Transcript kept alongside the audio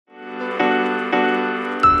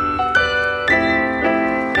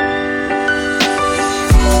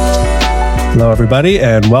Hello, everybody,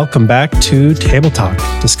 and welcome back to Table Talk,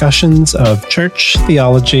 discussions of church,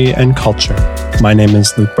 theology, and culture. My name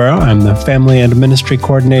is Luke Burrow. I'm the Family and Ministry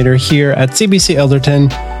Coordinator here at CBC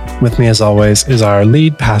Ilderton. With me, as always, is our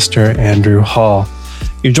lead pastor, Andrew Hall.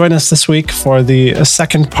 You join us this week for the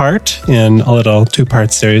second part in a little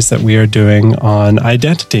two-part series that we are doing on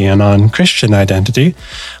identity and on Christian identity.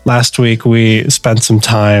 Last week, we spent some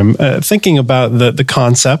time thinking about the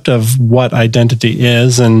concept of what identity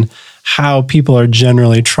is and how people are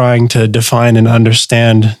generally trying to define and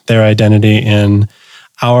understand their identity in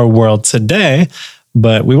our world today.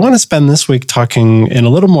 But we want to spend this week talking in a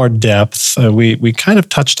little more depth. We kind of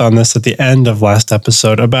touched on this at the end of last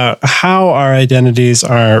episode about how our identities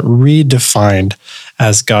are redefined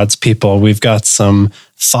as God's people. We've got some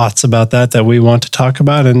thoughts about that we want to talk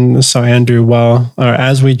about. And so, Andrew,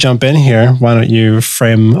 as we jump in here, why don't you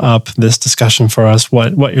frame up this discussion for us,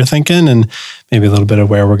 what you're thinking and maybe a little bit of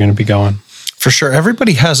where we're going to be going. For sure.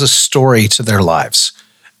 Everybody has a story to their lives.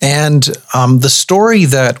 And the story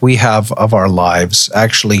that we have of our lives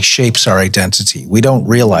actually shapes our identity. We don't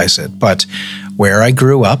realize it, but where I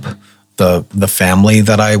grew up, the family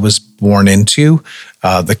that I was born into,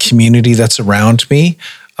 the community that's around me,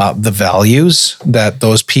 the values that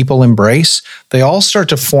those people embrace, they all start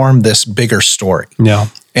to form this bigger story. Yeah.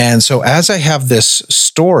 And so as I have this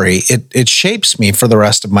story, it shapes me for the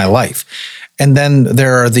rest of my life. And then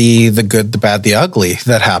there are the good, the bad, the ugly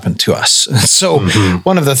that happen to us. So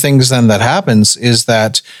one of the things then that happens is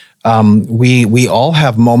that we all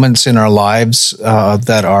have moments in our lives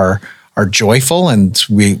that are joyful, and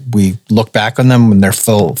we look back on them when they're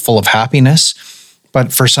full of happiness.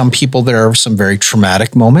 But for some people, there are some very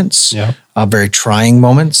traumatic moments, very trying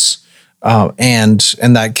moments. And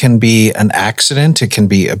that can be an accident, it can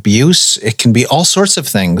be abuse, it can be all sorts of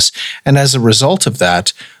things. And as a result of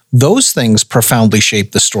that, those things profoundly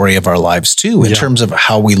shape the story of our lives too, in terms of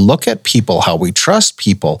how we look at people, how we trust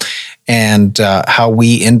people, and how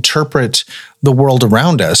we interpret the world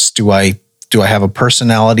around us. Do I have a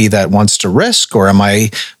personality that wants to risk, or am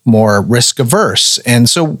I more risk averse? And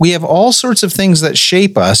so we have all sorts of things that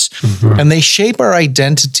shape us, and they shape our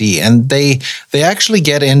identity, and they actually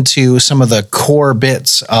get into some of the core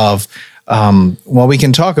bits of we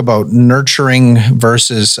can talk about nurturing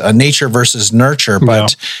versus nature versus nurture,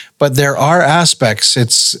 but there are aspects.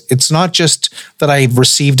 It's not just that I've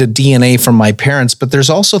received a DNA from my parents, but there's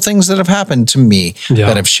also things that have happened to me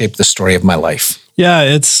that have shaped the story of my life.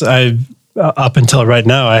 Yeah, up until right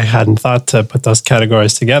now, I hadn't thought to put those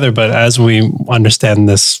categories together, but as we understand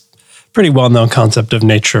this pretty well-known concept of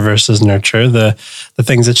nature versus nurture, the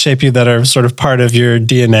things that shape you that are sort of part of your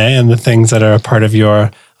DNA and the things that are a part of your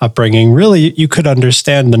upbringing, really, you could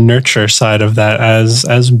understand the nurture side of that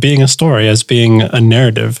as being a story, as being a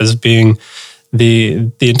narrative, as being the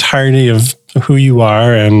entirety of who you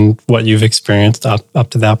are and what you've experienced up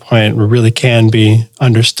to that point really can be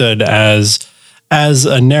understood as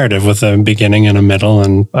a narrative with a beginning and a middle,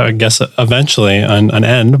 and I guess eventually an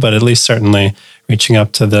end, but at least certainly reaching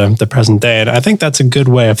up to the present day. And I think that's a good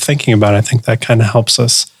way of thinking about it. I think that kind of helps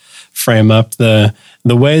us frame up the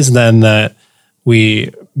ways then that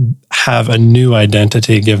we have a new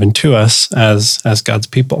identity given to us as God's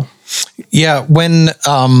people. Yeah, when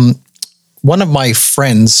one of my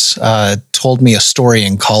friends told me a story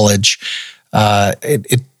in college,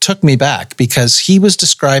 it took me back because he was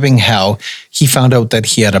describing how he found out that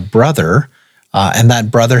he had a brother, and that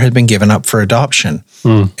brother had been given up for adoption.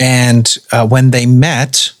 And when they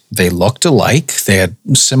met, they looked alike. They had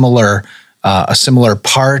a similar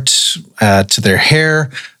part to their hair,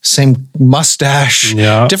 same mustache,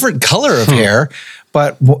 different color of hair,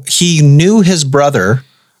 but he knew his brother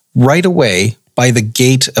right away by the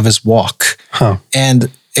gait of his walk. And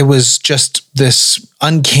it was just this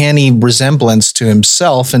uncanny resemblance to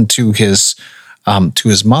himself and to his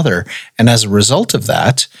mother. And as a result of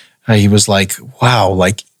that, he was like, wow,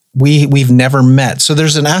 like we've never met. So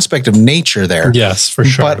there's an aspect of nature there. Yes, for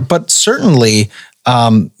sure. But certainly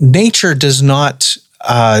nature does not,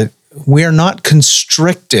 we are not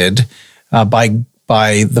constricted by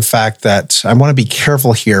the fact that, I want to be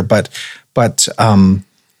careful here, but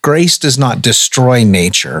grace does not destroy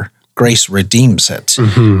nature. Grace redeems it.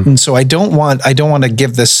 And so I don't want to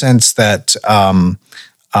give the sense that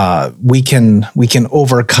we can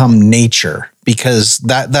overcome nature, because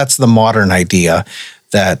that's the modern idea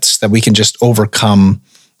that we can just overcome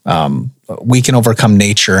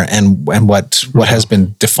nature and what has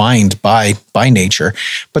been defined by nature.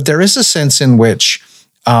 But there is a sense in which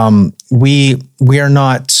we are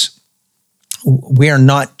not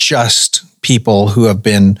just people who have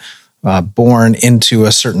been born into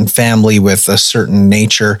a certain family with a certain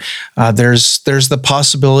nature, there's the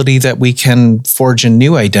possibility that we can forge a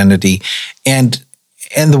new identity. And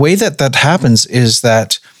the way that happens is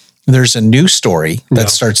that there's a new story that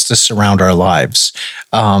starts to surround our lives.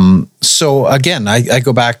 So again, I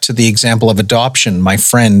go back to the example of adoption. My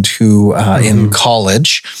friend who in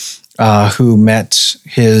college, who met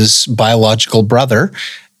his biological brother,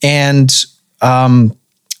 and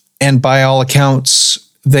by all accounts,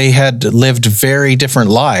 they had lived very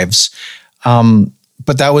different lives.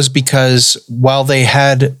 But that was because while they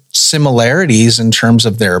had similarities in terms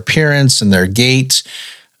of their appearance and their gait,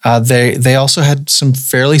 they also had some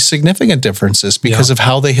fairly significant differences because of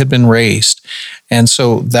how they had been raised. And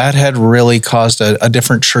so that had really caused a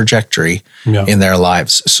different trajectory in their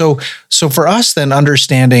lives. So for us then,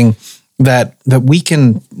 understanding that we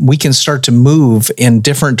can start to move in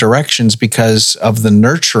different directions because of the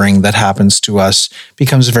nurturing that happens to us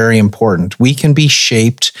becomes very important. We can be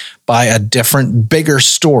shaped by a different, bigger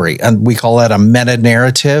story, and we call that a meta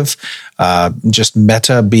narrative. Just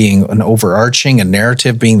meta being an overarching, a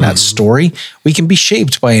narrative being that story. We can be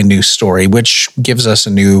shaped by a new story, which gives us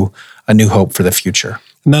a new hope for the future.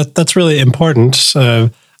 And that's really important.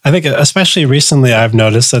 I think especially recently, I've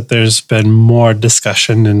noticed that there's been more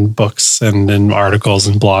discussion in books and in articles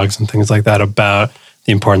and blogs and things like that about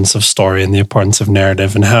the importance of story and the importance of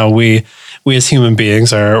narrative, and how we as human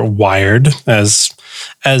beings are wired as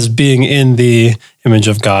being in the image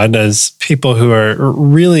of God, as people who are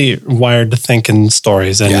really wired to think in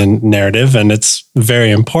stories and in narrative. And it's very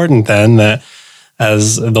important then that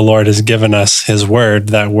as the Lord has given us his word,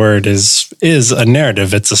 that word is a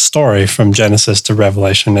narrative. It's a story from Genesis to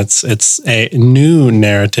Revelation. It's a new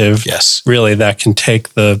narrative, really, that can take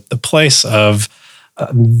the place of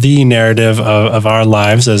the narrative of our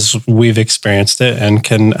lives as we've experienced it, and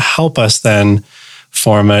can help us then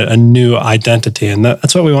form a new identity. And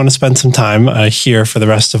that's what we want to spend some time here for the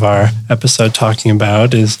rest of our episode talking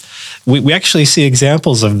about. Is we actually see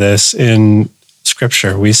examples of this in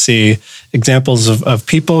Scripture. We see examples of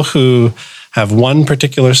people who have one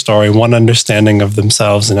particular story, one understanding of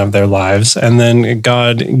themselves and of their lives, and then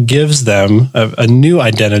God gives them a new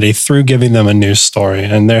identity through giving them a new story.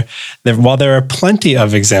 And while there are plenty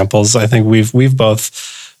of examples, I think we've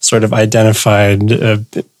both sort of identified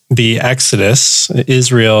the Exodus,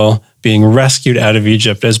 Israel being rescued out of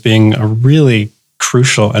Egypt, as being a really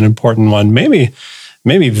crucial and important one. Maybe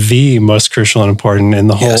the most crucial and important in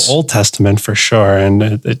the whole Old Testament, for sure, and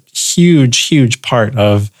a huge, huge part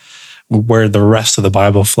of where the rest of the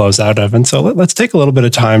Bible flows out of. And so let's take a little bit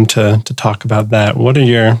of time to talk about that. What are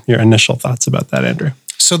your initial thoughts about that, Andrew?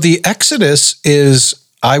 So the Exodus is,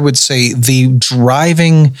 I would say, the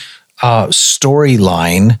driving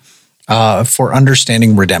storyline for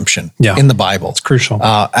understanding redemption in the Bible. It's crucial.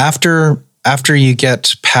 After you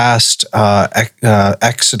get past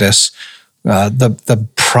Exodus, the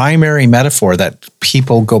primary metaphor that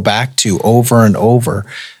people go back to over and over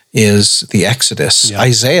is the Exodus.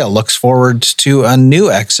 Isaiah looks forward to a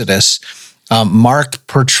new Exodus. Mark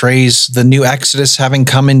portrays the new Exodus having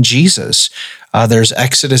come in Jesus. There's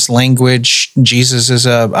Exodus language. Jesus is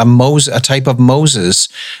a type of Moses.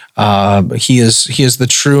 He is the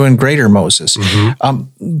true and greater Moses.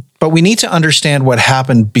 But we need to understand what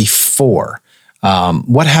happened before.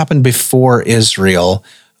 What happened before Israel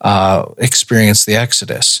experienced the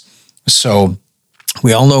Exodus? So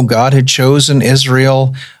we all know God had chosen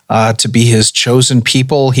Israel to be his chosen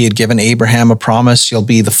people. He had given Abraham a promise: you'll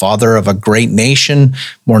be the father of a great nation,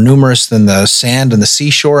 more numerous than the sand and the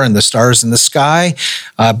seashore and the stars in the sky.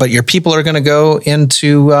 But your people are going to go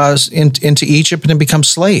into Egypt and become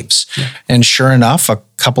slaves. And sure enough, a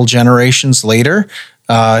couple generations later,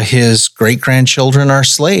 his great-grandchildren are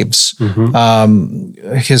slaves.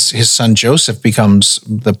 His son Joseph becomes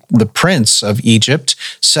the prince of Egypt,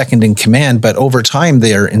 second in command, but over time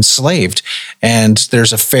they are enslaved. And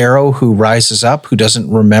there's a Pharaoh who rises up who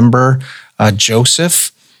doesn't remember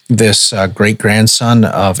Joseph, this great-grandson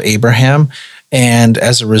of Abraham. And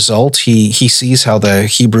as a result, he sees how the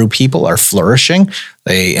Hebrew people are flourishing.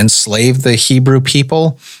 They enslave the Hebrew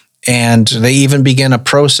people, and they even begin a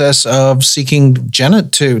process of seeking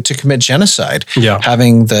to commit genocide,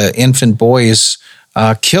 having the infant boys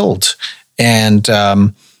killed. And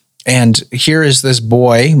here is this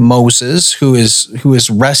boy, Moses, who is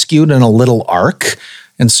rescued in a little ark.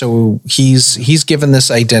 And so he's given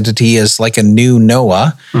this identity as like a new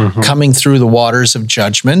Noah coming through the waters of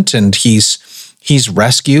judgment. And he's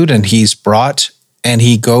rescued and he's brought, and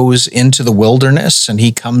he goes into the wilderness, and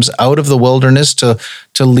he comes out of the wilderness to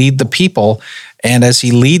lead the people. And as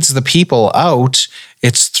he leads the people out,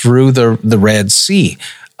 it's through the Red Sea.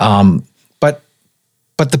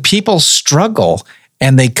 But the people struggle,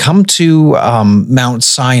 and they come to Mount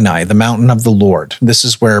Sinai, the mountain of the Lord. This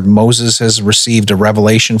is where Moses has received a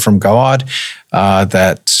revelation from God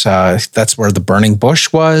that's where the burning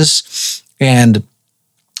bush was, and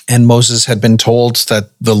Moses had been told that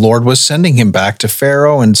the Lord was sending him back to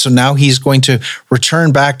Pharaoh, and so now he's going to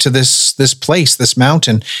return back to this place, this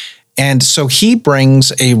mountain. And so he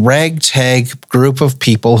brings a ragtag group of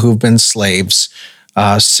people who've been slaves,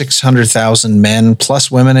 600,000 men plus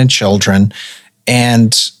women and children,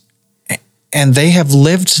 and they have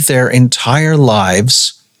lived their entire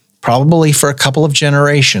lives, probably for a couple of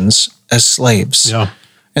generations, as slaves. Yeah.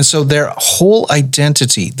 And so their whole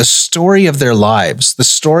identity, the story of their lives, the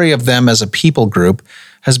story of them as a people group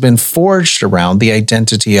has been forged around the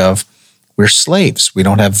identity of, we're slaves. We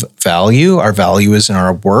don't have value. Our value is in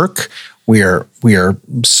our work. We are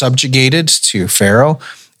subjugated to Pharaoh.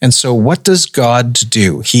 And so what does God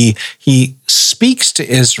do? He speaks to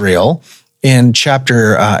Israel in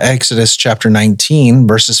Exodus chapter 19,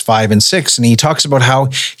 verses 5 and 6, and he talks about how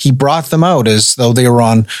he brought them out as though they were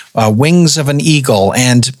on wings of an eagle,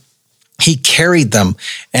 and he carried them,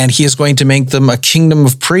 and he is going to make them a kingdom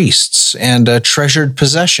of priests and a treasured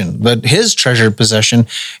possession, but his treasured possession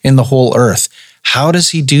in the whole earth. How does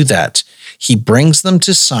he do that? He brings them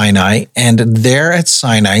to Sinai, and there at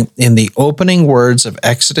Sinai, in the opening words of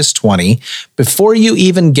Exodus 20, before you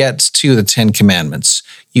even get to the 10 Commandments,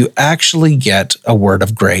 you actually get a word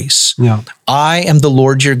of grace. Yeah. I am the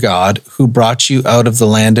Lord your God who brought you out of the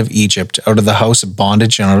land of Egypt, out of the house of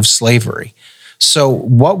bondage and out of slavery. So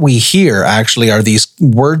what we hear actually are these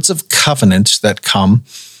words of covenant that come,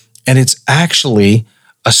 and it's actually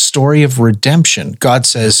a story of redemption. God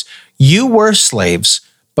says, you were slaves,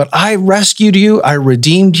 but I rescued you, I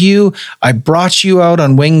redeemed you, I brought you out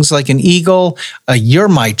on wings like an eagle. You're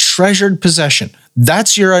my treasured possession.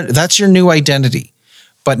 That's your new identity.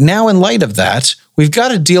 But now in light of that, we've got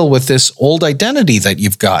to deal with this old identity that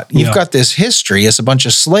you've got. You've got this history as a bunch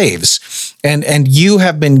of slaves, and you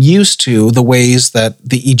have been used to the ways that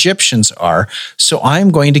the Egyptians are. So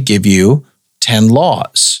I'm going to give you 10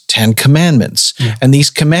 laws, 10 commandments. Yeah. And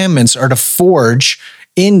these commandments are to forge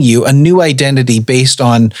in you a new identity based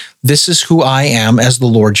on, this is who I am as the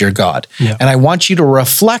Lord your God. Yeah. And I want you to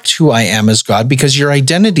reflect who I am as God, because your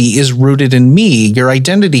identity is rooted in me. Your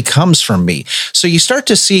identity comes from me. So you start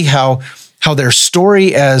to see how their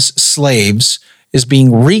story as slaves is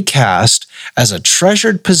being recast as a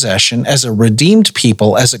treasured possession, as a redeemed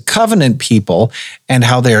people, as a covenant people, and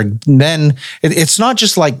how they're then, it's not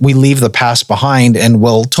just like we leave the past behind and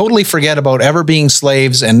we'll totally forget about ever being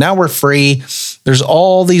slaves and now we're free. There's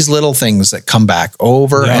all these little things that come back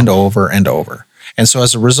over and over and over. And so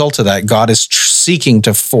as a result of that, God is seeking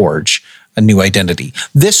to forge a new identity.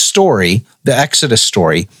 This story, the Exodus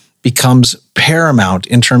story, becomes paramount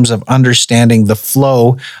in terms of understanding the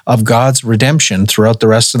flow of God's redemption throughout the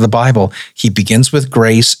rest of the Bible. He begins with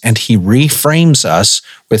grace and he reframes us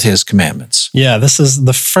with his commandments. Yeah, this is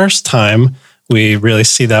the first time we really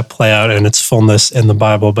see that play out in its fullness in the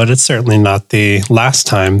Bible, but it's certainly not the last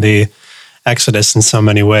time. The Exodus in so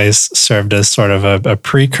many ways served as sort of a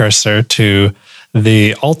precursor to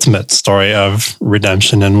the ultimate story of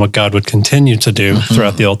redemption and what God would continue to do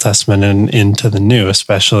throughout the Old Testament and into the New,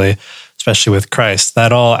 especially with Christ.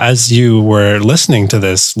 That all, as you were listening to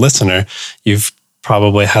this, listener, you've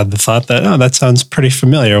probably had the thought that, oh, that sounds pretty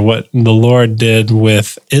familiar. What the Lord did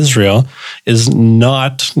with Israel is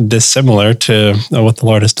not dissimilar to what the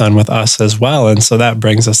Lord has done with us as well. And so that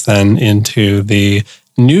brings us then into the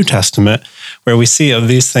New Testament, where we see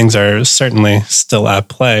these things are certainly still at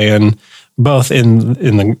play, and both in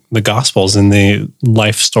the Gospels, in the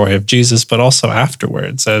life story of Jesus, but also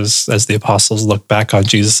afterwards, as the apostles look back on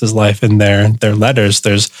Jesus' life in their letters,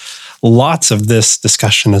 there's lots of this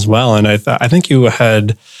discussion as well. And I think you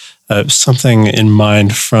had something in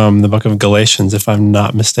mind from the book of Galatians, if I'm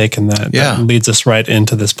not mistaken, that leads us right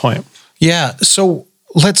into this point. Yeah, so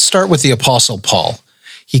let's start with the Apostle Paul.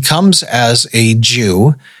 He comes as a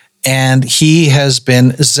Jew, and he has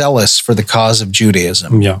been zealous for the cause of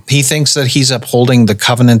Judaism. Yeah. He thinks that he's upholding the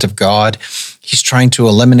covenant of God. He's trying to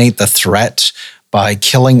eliminate the threat by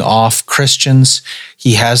killing off Christians.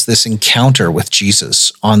 He has this encounter with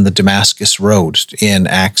Jesus on the Damascus Road in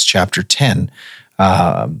Acts chapter 10.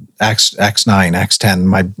 Acts 9, Acts 10.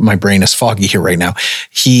 My brain is foggy here right now.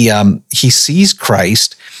 He sees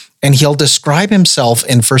Christ, and he'll describe himself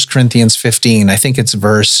in 1 Corinthians 15. I think it's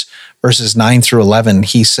verses 9 through 11.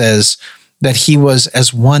 He says that he was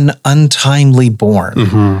as one untimely born.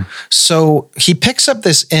 Mm-hmm. So he picks up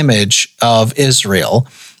this image of Israel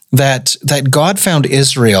that God found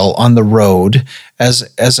Israel on the road as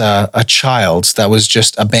a child that was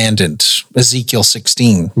just abandoned. Ezekiel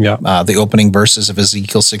 16, the opening verses of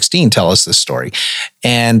Ezekiel 16 tell us this story.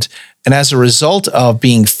 And as a result of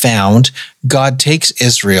being found, God takes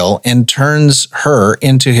Israel and turns her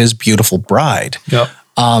into his beautiful bride. Yep.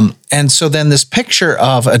 And so then this picture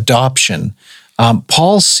of adoption,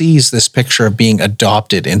 Paul sees this picture of being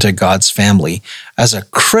adopted into God's family as a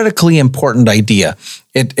critically important idea.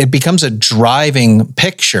 It becomes a driving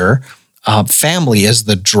picture. Family is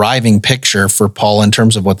the driving picture for Paul in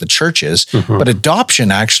terms of what the church is. Mm-hmm. But adoption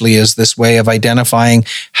actually is this way of identifying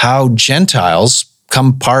how Gentiles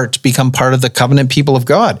become part of the covenant people of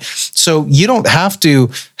God. So you don't have to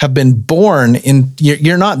have been born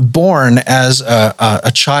you're not born as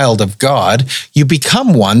a child of God. You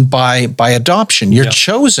become one by adoption. You're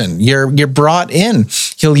chosen. You're brought in.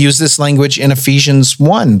 He'll use this language in Ephesians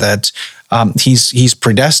 1 that he's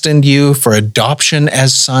predestined you for adoption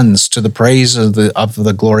as sons to the praise of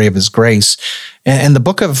the glory of his grace. And the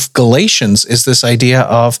book of Galatians is this idea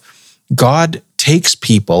of God takes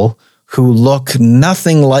people who look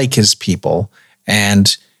nothing like his people,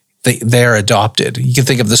 and they're adopted. You can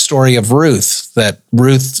think of the story of Ruth, that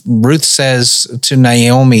Ruth says to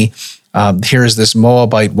Naomi, here is this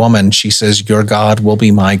Moabite woman. She says, your God will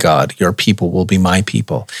be my God. Your people will be my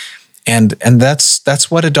people. And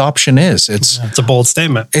that's what adoption is. It's a bold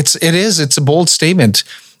statement. It's a bold statement.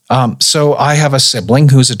 So I have a sibling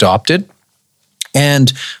who's adopted.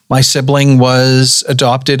 And my sibling was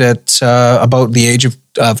adopted at about the age of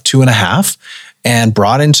 2.5 and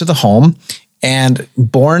brought into the home and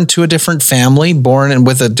born to a different family, born in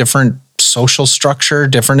with a different social structure,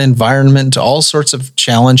 different environment, all sorts of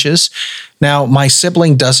challenges. Now, my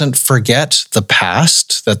sibling doesn't forget the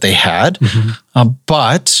past that they had,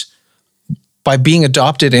 but by being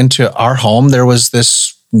adopted into our home, there was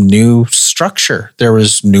this new structure. There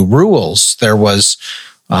was new rules. There was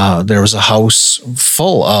a house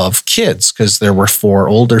full of kids because there were 4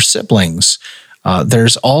 older siblings.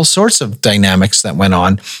 There's all sorts of dynamics that went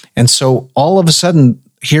on. And so all of a sudden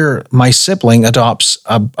here, my sibling adopts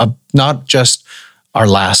not just our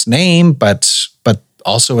last name, but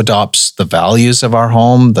also adopts the values of our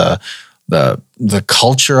home, the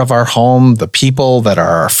culture of our home, the people that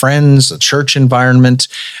are our friends, the church environment.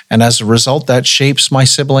 And as a result, that shapes my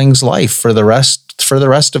sibling's life for the rest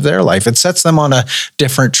of their life. It sets them on a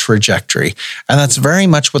different trajectory. And that's very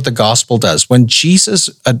much what the gospel does. When Jesus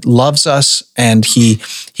loves us and he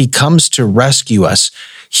comes to rescue us,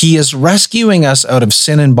 he is rescuing us out of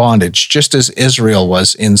sin and bondage, just as Israel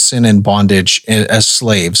was in sin and bondage as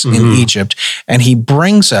slaves in Egypt. And he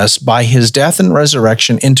brings us by his death and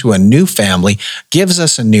resurrection into a new family, gives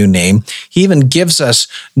us a new name. He even gives us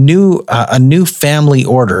a new family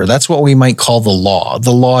order. That's what we might call the law.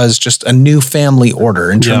 The law is just a new family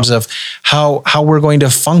order in terms of how we're going to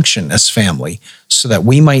function as family so that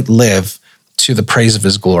we might live to the praise of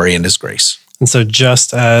his glory and his grace. And so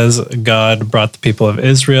just as God brought the people of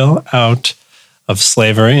Israel out of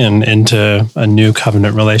slavery and into a new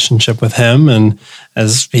covenant relationship with him, and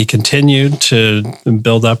as he continued to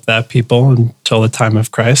build up that people until the time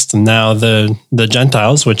of Christ, and now the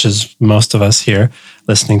Gentiles, which is most of us here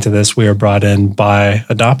listening to this, we are brought in by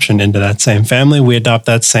adoption into that same family. We adopt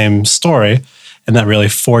that same story, and that really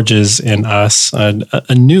forges in us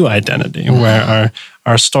a new identity where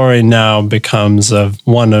our story now becomes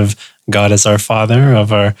one of God as our Father,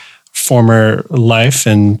 of our former life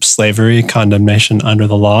in slavery, condemnation under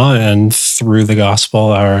the law, and through the gospel,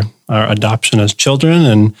 our adoption as children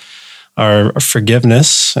and our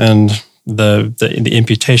forgiveness and the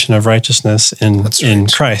imputation of righteousness in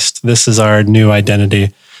Christ. This is our new identity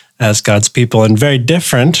as God's people, and very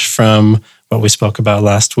different from what we spoke about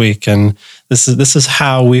last week. And this is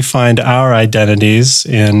how we find our identities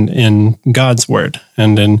in God's word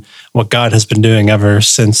and in what God has been doing ever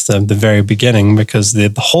since the very beginning, because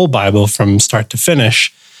the whole Bible from start to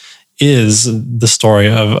finish is the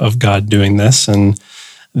story of God doing this, and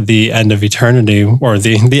the end of eternity, or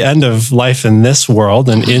the end of life in this world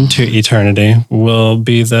and into eternity, will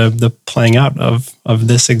be the playing out of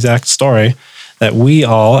this exact story that we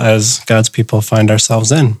all as God's people find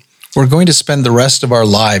ourselves in. We're going to spend the rest of our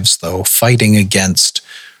lives, though, fighting against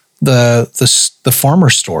the former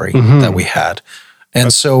story that we had, and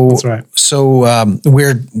that's right. So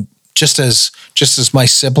we're just as my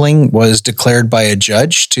sibling was declared by a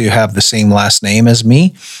judge to have the same last name as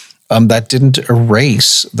me. That didn't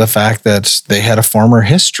erase the fact that they had a former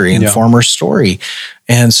history and former story,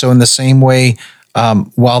 and so in the same way,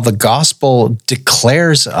 while the gospel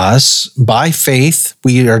declares us by faith,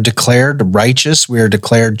 we are declared righteous, we are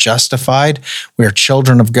declared justified, we are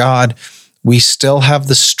children of God, we still have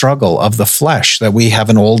the struggle of the flesh, that we have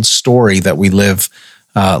an old story that we live.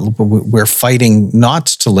 We're fighting not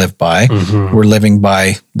to live by. We're living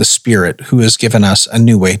by the Spirit, who has given us a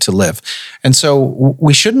new way to live. And so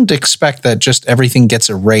we shouldn't expect that just everything gets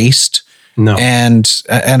erased and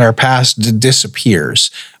our past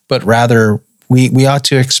disappears, but rather we ought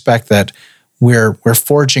to expect that we're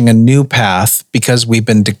forging a new path because we've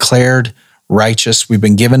been declared righteous. We've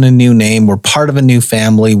been given a new name. We're part of a new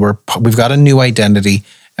family. We've got a new identity,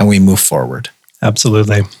 and we move forward.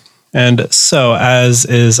 Absolutely. And so, as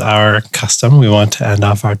is our custom, we want to end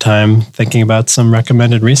off our time thinking about some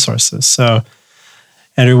recommended resources. So,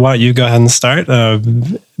 Andrew, why don't you go ahead and start?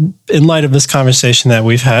 In light of this conversation that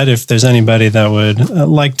we've had, if there's anybody that would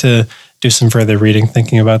like to do some further reading,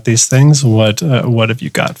 thinking about these things, what have you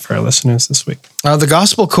got for our listeners this week? The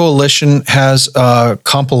Gospel Coalition has a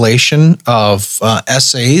compilation of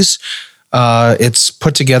essays. It's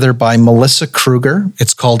put together by Melissa Kruger.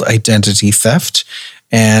 It's called Identity Theft.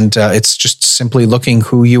 And it's just simply looking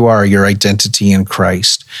who you are, your identity in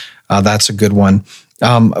Christ. That's a good one.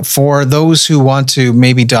 For those who want to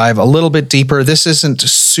maybe dive a little bit deeper, this isn't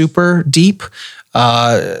super deep.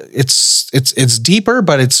 It's deeper,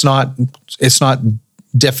 but it's not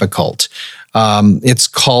difficult. It's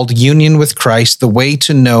called Union with Christ: The Way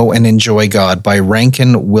to Know and Enjoy God by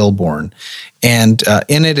Rankin Wilbourne. And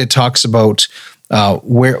in it talks about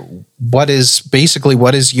what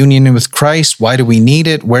is union with Christ? Why do we need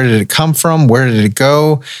it? Where did it come from? Where did it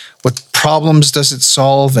go? What problems does it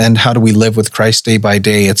solve? And how do we live with Christ day by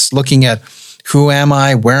day? It's looking at who am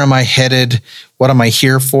I? Where am I headed? What am I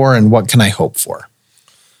here for? And what can I hope for?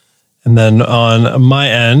 And then on my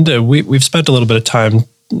end, we've spent a little bit of time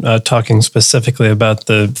talking specifically about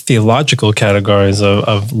the theological categories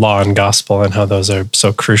of law and gospel and how those are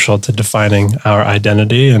so crucial to defining our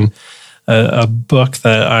identity. And a book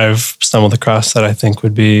that I've stumbled across that I think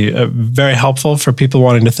would be very helpful for people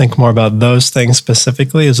wanting to think more about those things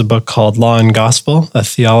specifically is a book called Law and Gospel: A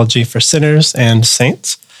Theology for Sinners and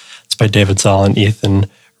Saints. It's by David Zahl and Ethan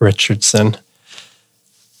Richardson.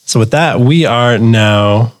 So with that, we are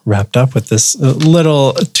now wrapped up with this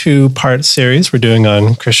little 2-part series we're doing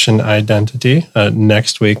on Christian identity.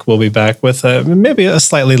 Next week, we'll be back with maybe a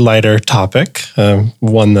slightly lighter topic,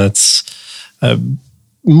 one that's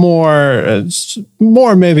more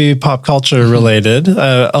maybe pop culture related,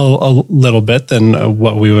 a little bit than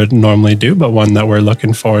what we would normally do, but one that we're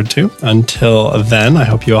looking forward to. Until then, I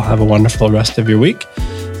hope you all have a wonderful rest of your week,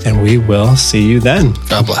 and we will see you then.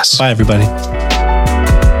 God bless. Bye, everybody.